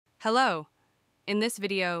Hello! In this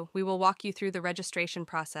video, we will walk you through the registration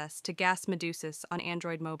process to Gas Medusys on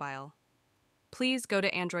Android Mobile. Please go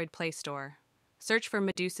to Android Play Store. Search for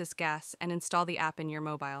Medusys Gas and install the app in your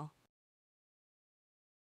mobile.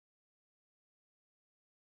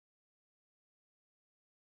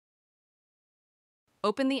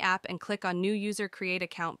 Open the app and click on New User Create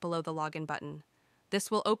Account below the Login button.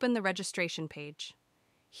 This will open the registration page.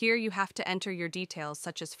 Here you have to enter your details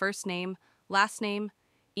such as first name, last name,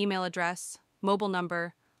 email address, mobile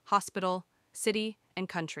number, hospital, city, and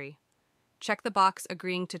country. Check the box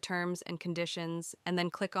agreeing to terms and conditions and then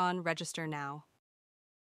click on Register Now.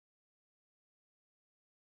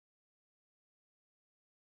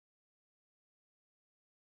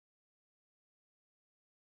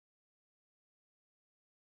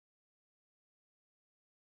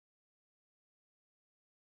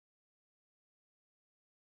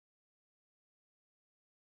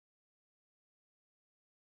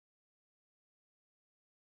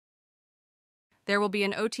 There will be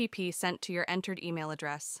an OTP sent to your entered email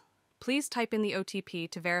address. Please type in the OTP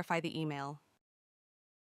to verify the email.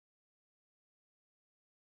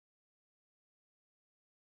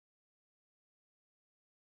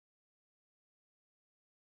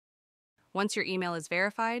 Once your email is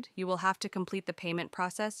verified, you will have to complete the payment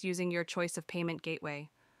process using your choice of payment gateway.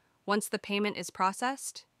 Once the payment is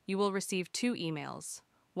processed, you will receive 2 emails,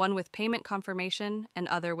 one with payment confirmation and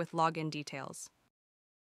other with login details.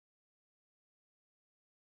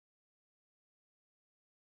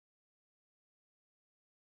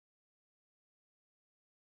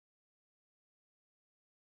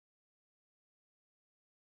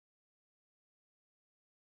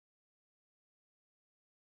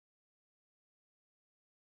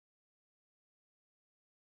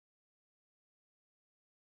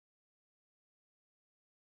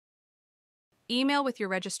 Email with your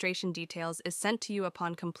registration details is sent to you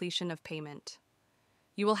upon completion of payment.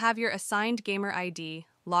 You will have your assigned gamer ID,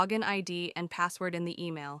 login ID, and password in the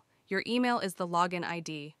email. Your email is the login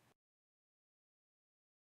ID.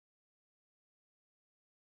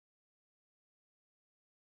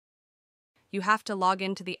 You have to log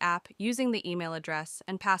into the app using the email address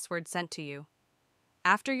and password sent to you.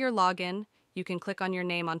 After your login, you can click on your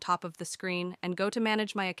name on top of the screen and go to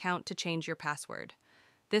Manage My Account to change your password.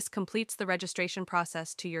 This completes the registration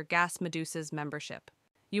process to your Gas Medusys membership.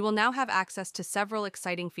 You will now have access to several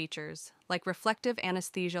exciting features, like Reflective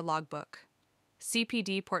Anesthesia Logbook,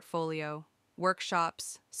 CPD Portfolio,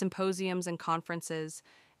 workshops, symposiums and conferences,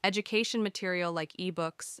 education material like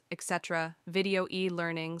ebooks, etc., video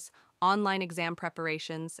e-learnings, online exam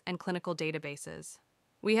preparations, and clinical databases.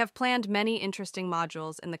 We have planned many interesting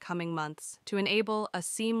modules in the coming months to enable a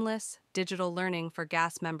seamless digital learning for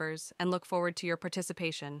GAS members and look forward to your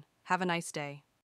participation. Have a nice day.